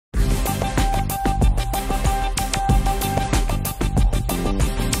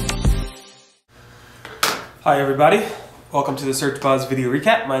Hi everybody, welcome to the Search Buzz video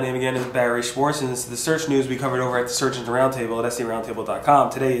recap. My name again is Barry Schwartz and this is the search news we covered over at the Search Engine Roundtable at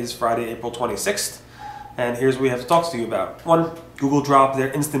seroundtable.com. Today is Friday, April 26th, and here's what we have to talk to you about. One, Google dropped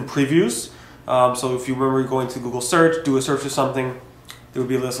their instant previews. So if you remember going to Google search, do a search for something, there would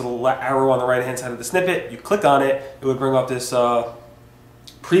be this little arrow on the right hand side of the snippet. You click on it, it would bring up this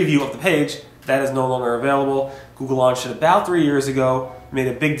preview of the page. That is no longer available. Google launched it about 3 years ago, made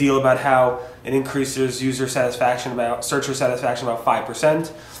a big deal about how it increases user satisfaction, searcher satisfaction about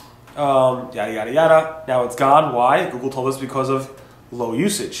 5%, yada yada yada. Now it's gone. Why? Google told us because of low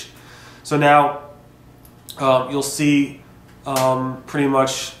usage. So now you'll see pretty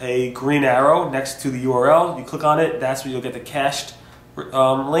much a green arrow next to the URL. You click on it, that's where you'll get the cached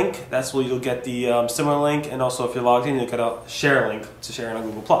link. That's where you'll get the similar link, and also if you're logged in, you'll get a share link to share it on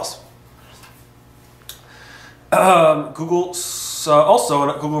Google+. Google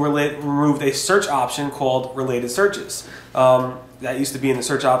removed a search option called related searches. That used to be in the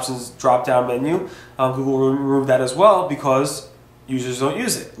search options drop-down menu. Google removed that as well because users don't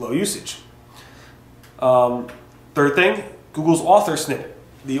use it, low usage. Third thing, Google's author snippet.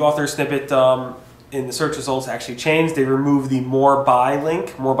 The author snippet in the search results actually changed. They removed the more by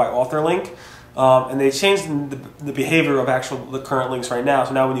link, more by author link, and they changed the behavior of the current links right now.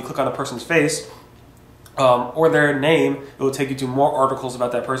 So now when you click on a person's face, or their name, it will take you to more articles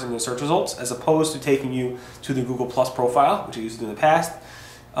about that person in the search results, as opposed to taking you to the Google Plus profile, which I used to do in the past.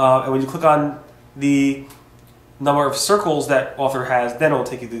 And when you click on the number of circles that author has, then it will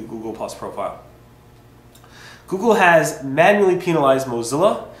take you to the Google Plus profile. Google has manually penalized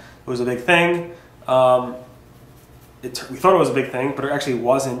Mozilla. It was a big thing. We thought it was a big thing, but it actually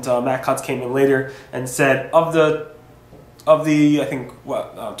wasn't. Matt Cutts came in later and said of the I think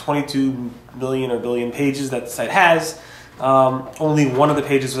 22 million or billion pages that the site has, only one of the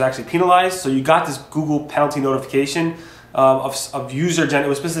pages was actually penalized. So you got this Google penalty notification of it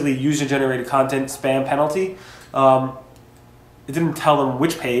was specifically user-generated content spam penalty. It didn't tell them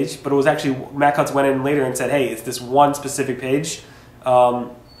which page, but it was actually, Matt Cutts went in later and said, hey, it's this one specific page.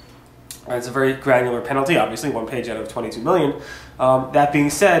 It's a very granular penalty, obviously, one page out of 22 million. That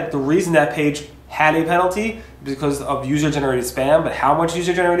being said, the reason that page had a penalty because of user-generated spam, but how much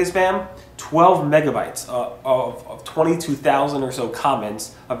user-generated spam? 12 megabytes of 22,000 or so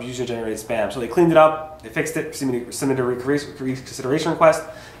comments of user-generated spam. So they cleaned it up, they fixed it, submitted a reconsideration request,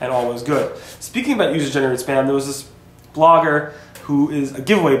 and all was good. Speaking about user-generated spam, there was this blogger who is a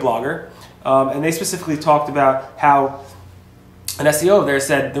giveaway blogger, and they specifically talked about how an SEO there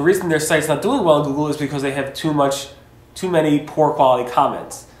said the reason their site's not doing well in Google is because they have too many poor quality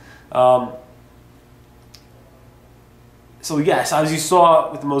comments. So yes, as you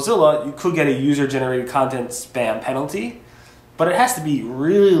saw with Mozilla, you could get a user-generated content spam penalty, but it has to be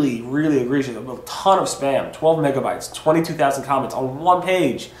really, really egregious. A ton of spam, 12 megabytes, 22,000 comments on one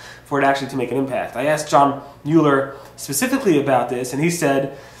page for it actually to make an impact. I asked John Mueller specifically about this, and he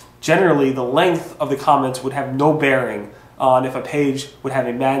said generally the length of the comments would have no bearing on if a page would have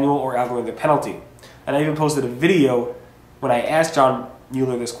a manual or algorithmic penalty. And I even posted a video when I asked John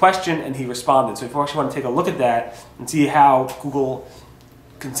Mueller this question, and he responded. So if you actually want to take a look at that and see how Google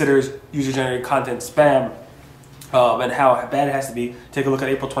considers user-generated content spam and how bad it has to be, take a look at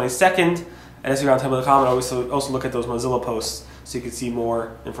April 22nd at seroundtable.com, and also look at those Mozilla posts so you can see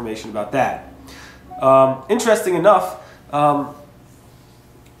more information about that. Interesting enough,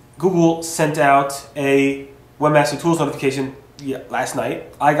 Google sent out a Webmaster Tools notification last night.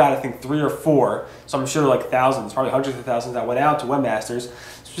 I got, I think, 3 or 4, so I'm sure like thousands, probably hundreds of thousands that went out to webmasters,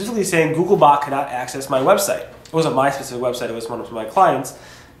 specifically saying Googlebot cannot access my website. It wasn't my specific website, it was one of my clients,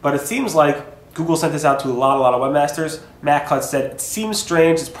 but it seems like Google sent this out to a lot of webmasters. Matt Cutts said, it seems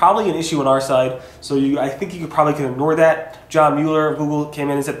strange, it's probably an issue on our side, so I think you probably can ignore that. John Mueller of Google came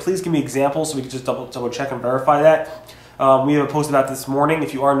in and said, please give me examples so we can just double check and verify that. We have a post about this morning.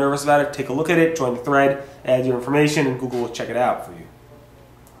 If you are nervous about it, take a look at it, join the thread, add your information, and Google will check it out for you.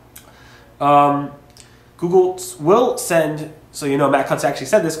 Google will send, so you know Matt Cutts actually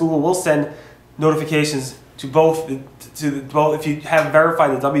said this, Google will send notifications to both, if you have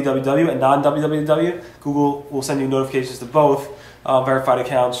verified the www and non-www, Google will send you notifications to both verified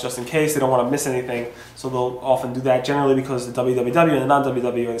accounts just in case they don't want to miss anything. So they'll often do that generally because the www and the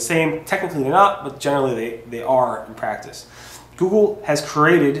non-www are the same. Technically they're not, but generally they are in practice. Google has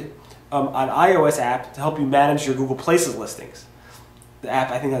created an iOS app to help you manage your Google Places listings. The app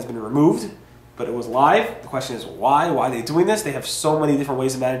I think has been removed, but it was live. The question is why? Why are they doing this? They have so many different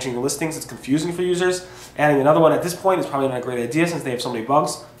ways of managing your listings. It's confusing for users. Adding another one at this point is probably not a great idea since they have so many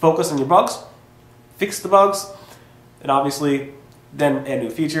bugs. Focus on your bugs, fix the bugs, and obviously then add new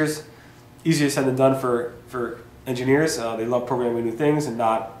features. easier said than done for engineers. They love programming new things and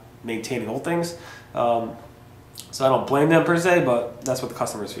not maintaining old things. So I don't blame them per se, but that's what the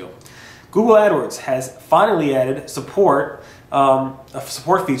customers feel. Google AdWords has finally added support, a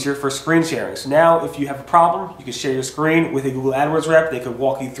support feature for screen sharing. So now if you have a problem, you can share your screen with a Google AdWords rep. They could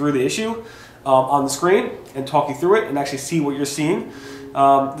walk you through the issue on the screen and talk you through it and actually see what you're seeing.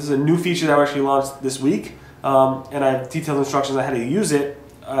 This is a new feature that we actually launched this week, and I have detailed instructions on how to use it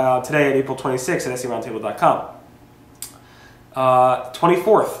today at April 26th at SEOroundtable.com.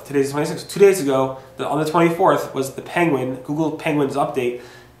 24th, today's the 26th, 2 days ago, on the 24th was the Google Penguin's update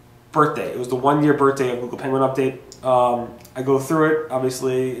birthday. It was the 1-year birthday of Google Penguin update. I go through it.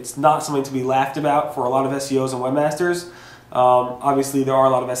 Obviously, it's not something to be laughed about for a lot of SEOs and webmasters. Obviously, there are a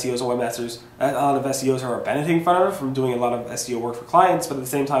lot of SEOs and webmasters, a lot of SEOs who are benefiting from doing a lot of SEO work for clients, but at the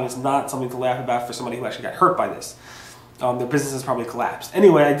same time, it's not something to laugh about for somebody who actually got hurt by this. Their business has probably collapsed.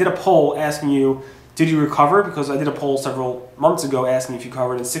 Anyway, I did a poll asking you, did you recover? Because I did a poll several months ago asking if you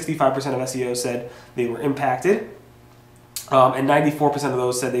covered, and 65% of SEOs said they were impacted, and 94% of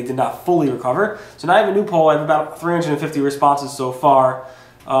those said they did not fully recover. So now I have a new poll. I have about 350 responses so far,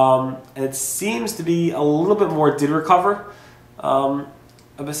 and it seems to be a little bit more did recover.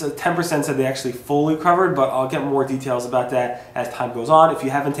 10% said they actually fully recovered, but I'll get more details about that as time goes on. If you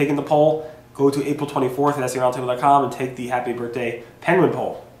haven't taken the poll, go to April 24th at SEOroundtable.com and take the Happy Birthday Penguin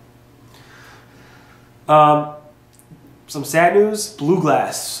poll. Some sad news, Blue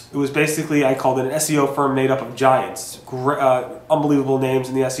Glass. It was basically, I called it an SEO firm made up of giants. Unbelievable names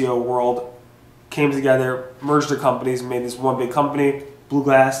in the SEO world came together, merged their companies, and made this one big company. Blue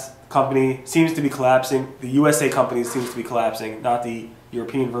Glass company seems to be collapsing. The USA company seems to be collapsing, not the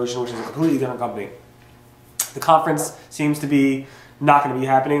European version, which is a completely different company. The conference seems to be not going to be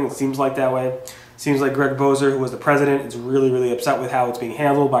happening. It seems like that way. Seems like Greg Bozer, who was the president, is really, really upset with how it's being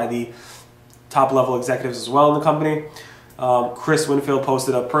handled by the top-level executives as well in the company. Chris Winfield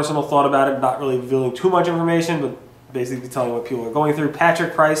posted a personal thought about it, not really revealing too much information, but basically telling what people are going through.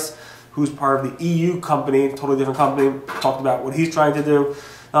 Patrick Price, who's part of the EU company, totally different company, talked about what he's trying to do.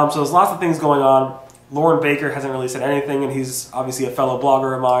 So there's lots of things going on. Lauren Baker hasn't really said anything, and he's obviously a fellow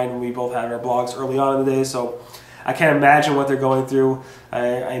blogger of mine, and we both had our blogs early on in the day, so I can't imagine what they're going through.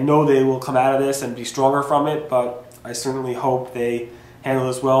 I know they will come out of this and be stronger from it, but I certainly hope they handle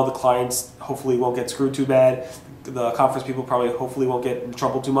this well. The clients hopefully won't get screwed too bad. The conference people probably hopefully won't get in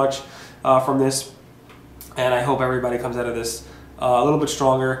trouble too much from this. And I hope everybody comes out of this a little bit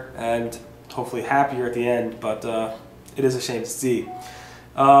stronger and hopefully happier at the end, but it is a shame to see.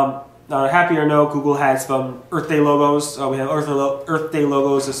 On a happier note, Google had some Earth Day logos. We had Earth Day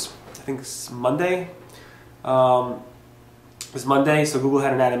logos this, I think it's Monday. This Monday, so Google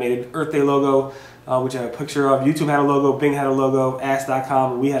had an animated Earth Day logo, which I have a picture of. YouTube had a logo, Bing had a logo,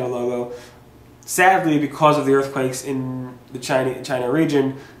 Ask.com, and we had a logo. Sadly, because of the earthquakes in the China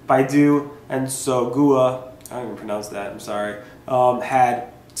region, Baidu and Sogua, I don't even pronounce that, I'm sorry,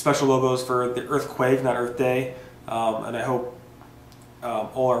 had special logos for the earthquake, not Earth Day, and I hope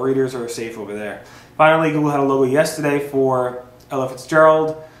all our readers are safe over there. Finally, Google had a logo yesterday for Ella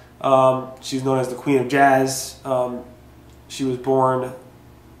Fitzgerald. She's known as the Queen of Jazz. She was born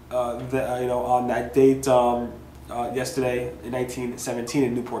on that date yesterday in 1917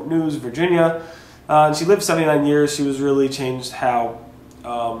 in Newport News, Virginia. And she lived 79 years. She was really changed how,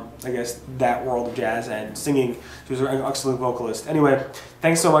 I guess, that world of jazz and singing. She was an excellent vocalist. Anyway,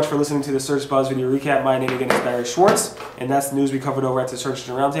 thanks so much for listening to the Search Buzz video recap. My name again is Barry Schwartz, and that's the news we covered over at the Search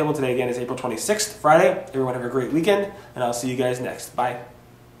Engine Roundtable. Today again is April 26th, Friday. Everyone have a great weekend, and I'll see you guys next. Bye.